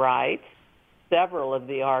Human Rights. Several of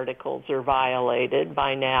the articles are violated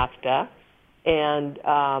by NAFTA, and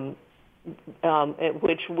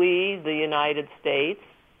which we, the United States,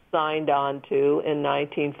 signed on to in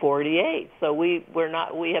 1948. So we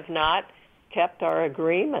have not kept our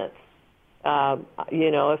agreements.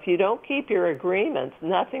 If you don't keep your agreements,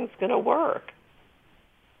 nothing's going to work.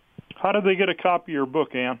 How do they get a copy of your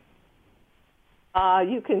book, Ann?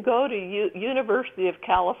 You can go to University of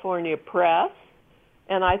California Press,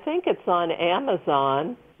 and I think it's on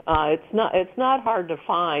Amazon. It's not hard to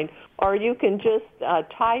find, or you can just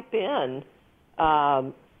type in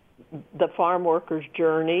The Farm Worker's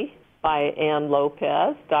Journey by Ann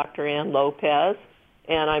Lopez, Dr. Ann Lopez,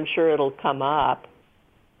 and I'm sure it'll come up.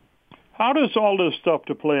 How does all this stuff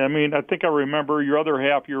to play? I mean, I think I remember your other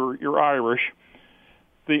half, you're Irish.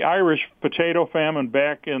 the Irish potato famine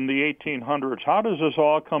back in the 1800s, how does this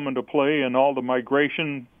all come into play and all the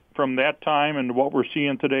migration from that time and what we're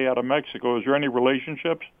seeing today out of Mexico? Is there any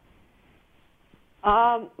relationships?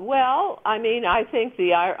 Well, I mean, I think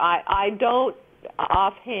I don't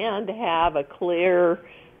offhand have a clear,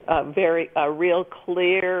 a real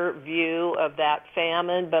clear view of that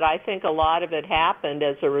famine, but I think a lot of it happened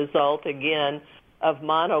as a result, again, of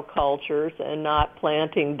monocultures and not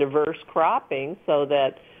planting diverse cropping, so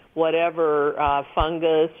that whatever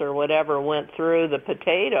fungus or whatever went through the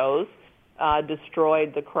potatoes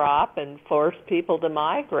destroyed the crop and forced people to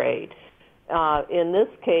migrate. In this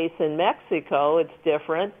case, in Mexico, it's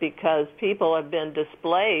different because people have been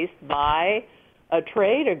displaced by a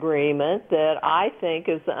trade agreement that I think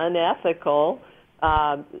is unethical.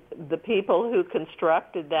 The people who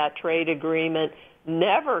constructed that trade agreement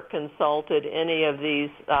never consulted any of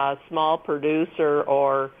these small producer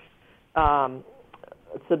or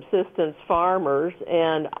subsistence farmers.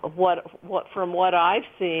 And from what I've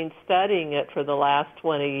seen studying it for the last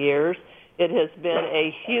 20 years, it has been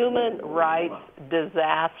a human rights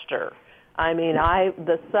disaster. I mean,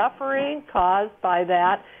 the suffering caused by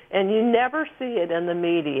that, and you never see it in the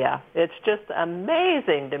media. It's just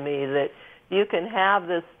amazing to me that you can have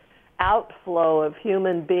this outflow of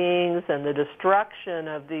human beings and the destruction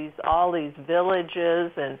of all these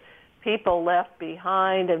villages and people left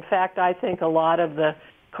behind. In fact, I think a lot of the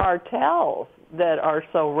cartels that are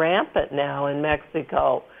so rampant now in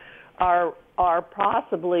Mexico are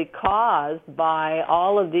possibly caused by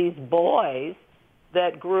all of these boys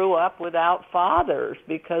that grew up without fathers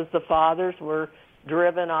because the fathers were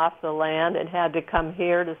driven off the land and had to come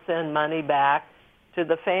here to send money back to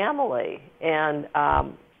the family. And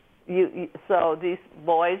so these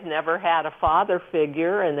boys never had a father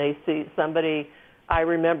figure, and they see somebody. I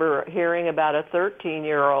remember hearing about a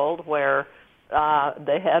 13-year-old where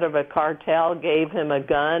the head of a cartel gave him a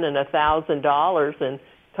gun and $1,000 and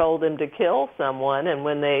told him to kill someone, and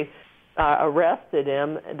when they arrested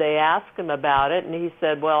him, they asked him about it, and he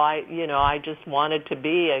said, well, I just wanted to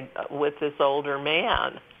be with this older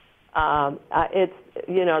man.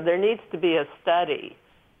 There needs to be a study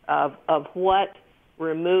of what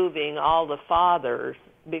removing all the fathers,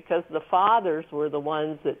 because the fathers were the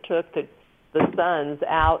ones that took the sons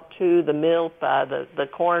out to the milpa, the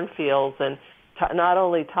cornfields, and not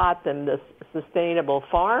only taught them the sustainable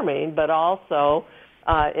farming, but also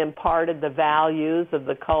imparted the values of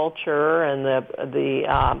the culture and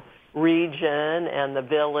the region and the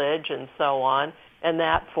village and so on, and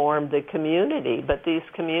that formed the community. But these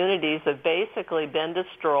communities have basically been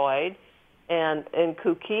destroyed, and in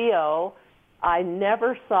Cuquillo, I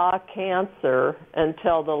never saw cancer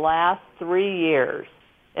until the last 3 years,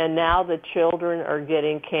 and now the children are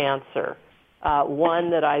getting cancer. One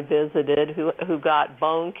that I visited who got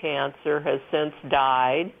bone cancer has since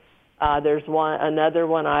died. There's another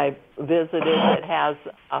one I visited that has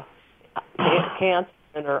cancer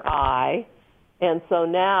in her eye. And so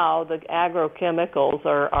now the agrochemicals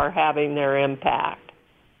are having their impact.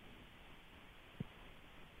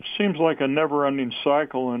 Seems like a never-ending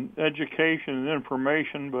cycle in education and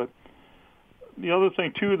information, but the other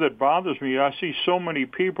thing, too, that bothers me, I see so many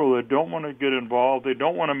people that don't want to get involved. They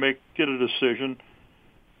don't want to get a decision,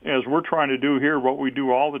 as we're trying to do here. What we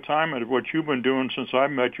do all the time and what you've been doing since I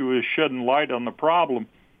met you is shedding light on the problem.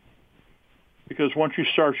 Because once you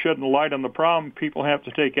start shedding light on the problem, people have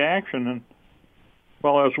to take action. And,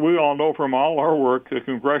 well, as we all know from all our work, the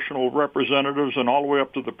congressional representatives and all the way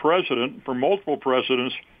up to the president, for multiple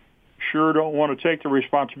presidents, sure don't want to take the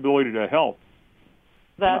responsibility to help.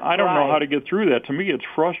 I don't know how to get through that. To me, it's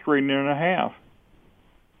frustrating and a half.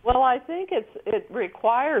 Well, I think it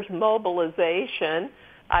requires mobilization.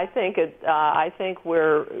 I think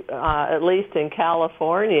we're at least in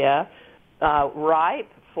California ripe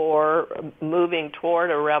for moving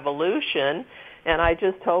toward a revolution, and I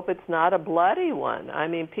just hope it's not a bloody one. I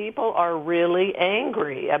mean, people are really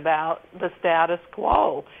angry about the status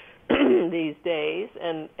quo these days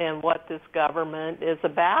and what this government is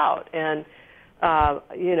about. And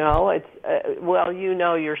it's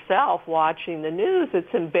yourself watching the news.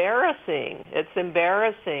 It's embarrassing. It's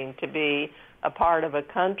embarrassing to be a part of a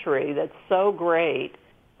country that's so great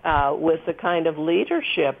with the kind of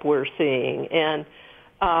leadership we're seeing. And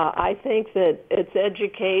I think that it's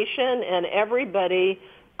education, and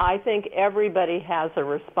I think everybody has a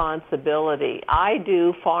responsibility. I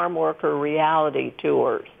do farm worker reality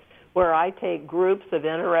tours where I take groups of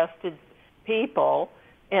interested people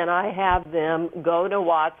and I have them go to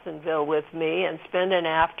Watsonville with me and spend an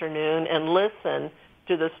afternoon and listen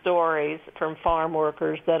to the stories from farm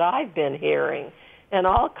workers that I've been hearing. And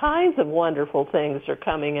all kinds of wonderful things are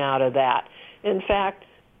coming out of that. In fact,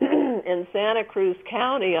 in Santa Cruz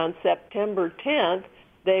County on September 10th,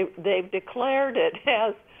 they've declared it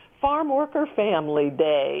as Farm Worker Family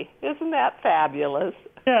Day. Isn't that fabulous?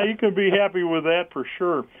 Yeah, you can be happy with that for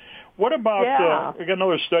sure. What about, I got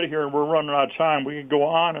another study here, and we're running out of time. We could go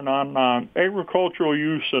on and on agricultural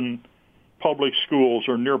use in public schools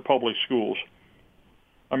or near public schools.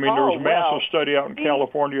 I mean, there was a massive study out in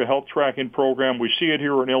California, a health tracking program. We see it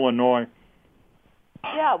here in Illinois.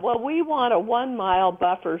 Yeah, well, we want a 1-mile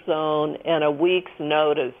buffer zone and a week's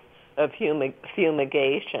notice of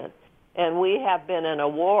fumigation. And we have been in a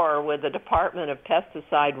war with the Department of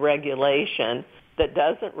Pesticide Regulation that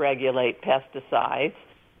doesn't regulate pesticides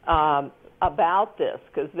about this,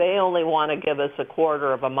 because they only want to give us a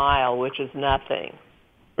quarter of a mile, which is nothing.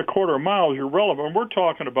 A quarter of a mile is irrelevant. We're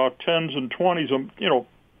talking about tens and 20s of,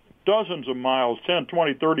 dozens of miles, 10,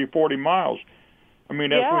 20, 30, 40 miles. I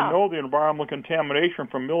mean, as we know, the environmental contamination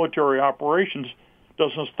from military operations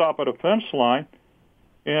doesn't stop at a fence line.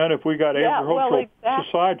 And if we got agricultural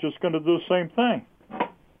society, it's going to do the same thing.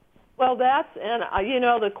 Well,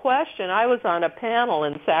 the question, I was on a panel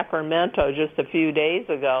in Sacramento just a few days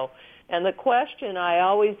ago, and the question I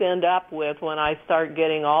always end up with when I start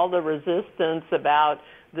getting all the resistance about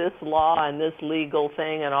this law and this legal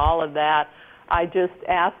thing and all of that, I just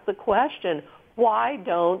ask the question, why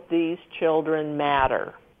don't these children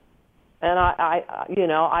matter? And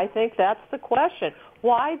I think that's the question.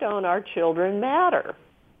 Why don't our children matter?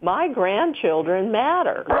 My grandchildren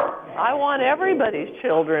matter. I want everybody's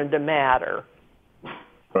children to matter.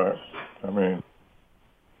 Right. I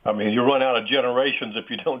mean, you run out of generations if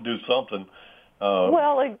you don't do something.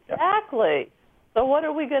 Well, exactly. So what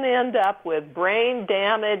are we going to end up with? Brain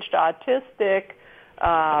damaged, autistic,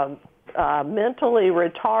 mentally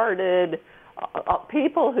retarded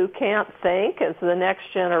people who can't think as the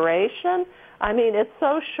next generation? I mean, it's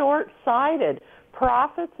so short-sighted.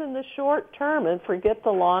 Profits in the short term and forget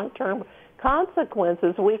the long-term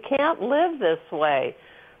consequences. We can't live this way.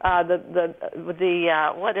 The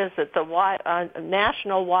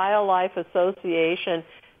National Wildlife Association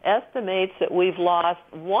estimates that we've lost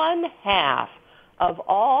 1/2 of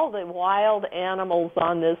all the wild animals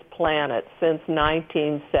on this planet since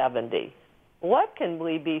 1970. What can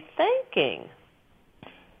we be thinking?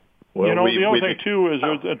 Well, the other thing, too, is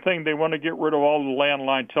there's a thing they want to get rid of all the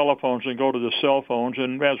landline telephones and go to the cell phones.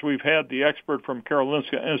 And as we've had the expert from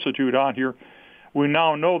Karolinska Institute on here, we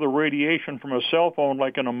now know the radiation from a cell phone,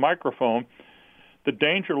 like in a microphone, the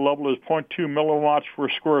danger level is 0.2 milliwatts per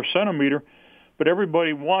square centimeter. But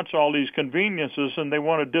everybody wants all these conveniences, and they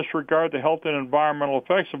want to disregard the health and environmental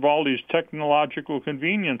effects of all these technological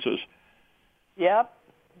conveniences. Yep,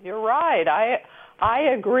 you're right. I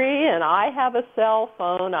agree, and I have a cell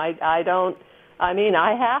phone. I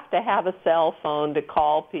have to have a cell phone to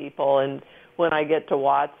call people and when I get to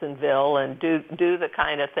Watsonville and do the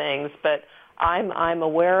kind of things. But I'm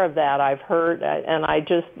aware of that. I've heard, and I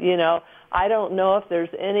just, I don't know if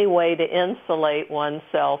there's any way to insulate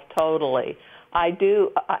oneself totally. I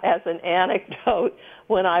do, as an anecdote,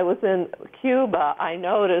 when I was in Cuba, I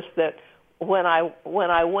noticed that when I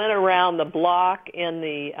went around the block in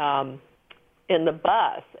the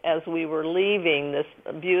bus as we were leaving this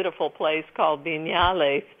beautiful place called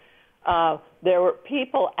Viñales, there were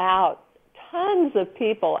people out, tons of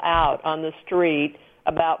people out on the street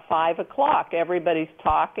about 5 o'clock. Everybody's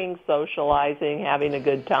talking, socializing, having a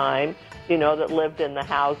good time, that lived in the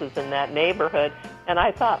houses in that neighborhood. And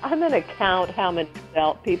I thought, I'm going to count how many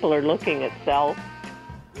people are looking at cell.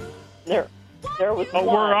 There was one.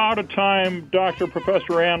 We're out of time. Dr.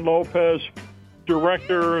 Professor Ann Lopez,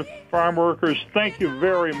 Director, Farm Workers, thank you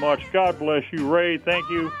very much. God bless you. Ray, thank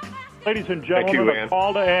you. Ladies and gentlemen, a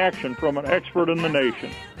call to action from an expert in the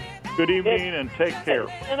nation. Good evening and take care.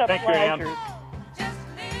 It's been a Thank pleasure. you, Ann.